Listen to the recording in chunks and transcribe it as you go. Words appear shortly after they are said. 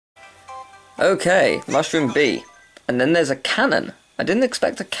Okay, Mushroom B. And then there's a cannon. I didn't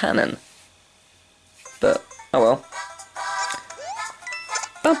expect a cannon. But, oh well.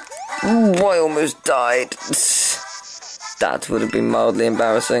 Oh, I almost died. That would have been mildly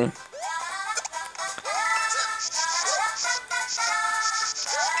embarrassing.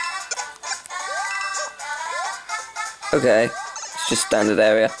 Okay, it's just standard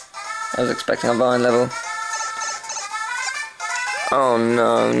area. I was expecting a vine level. Oh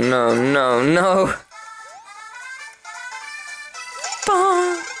no, no, no, no!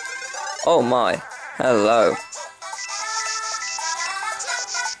 Oh my, hello.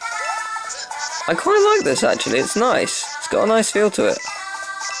 I quite like this actually, it's nice. It's got a nice feel to it.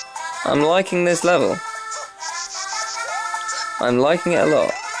 I'm liking this level. I'm liking it a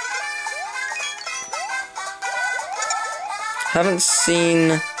lot. Haven't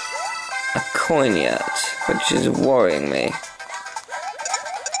seen a coin yet, which is worrying me.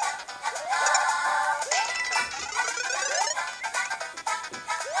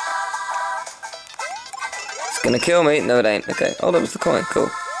 It's gonna kill me. No, it ain't. Okay. Oh, that was the coin.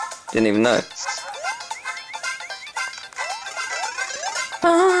 Cool. Didn't even know.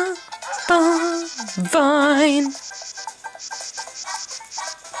 Vine.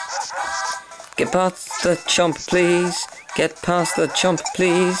 Get past the chomp, please. Get past the chomp,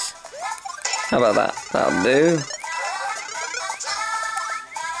 please. How about that? That'll do.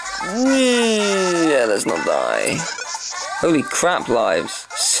 Yeah, let's not die. Holy crap, lives.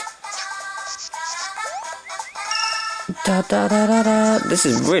 Da da da da da. This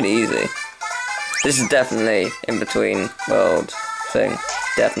is really easy. This is definitely in between world thing.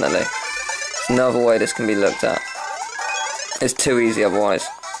 Definitely. There's no other way this can be looked at. It's too easy otherwise.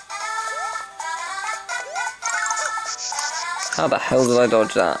 How the hell did I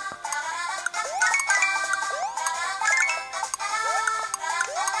dodge that?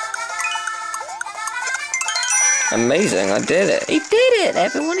 Amazing, I did it. He did it,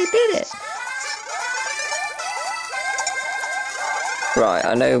 everyone, he did it. Right,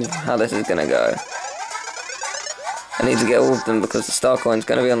 I know how this is gonna go. I need to get all of them because the star coin's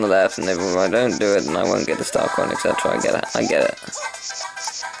gonna be on the left, and if I don't do it, then I won't get the star coin, etc. I get it, I get it.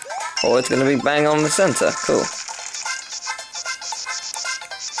 Or it's gonna be bang on the center, cool.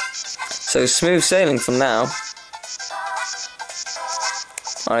 So smooth sailing from now,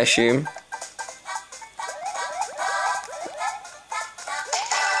 I assume.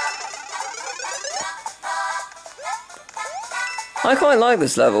 I quite like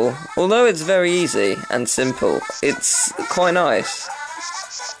this level, although it's very easy and simple, it's quite nice.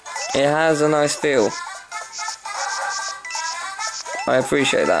 It has a nice feel. I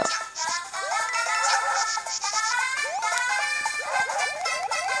appreciate that.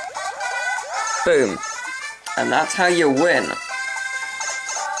 Boom. And that's how you win.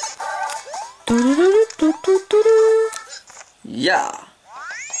 Yeah.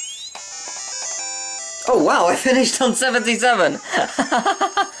 Oh wow, I finished on 77!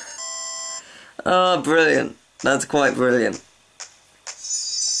 Oh, brilliant. That's quite brilliant.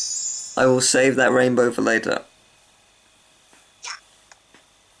 I will save that rainbow for later.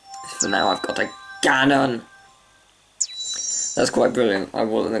 For now I've got a cannon. That's quite brilliant. I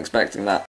wasn't expecting that.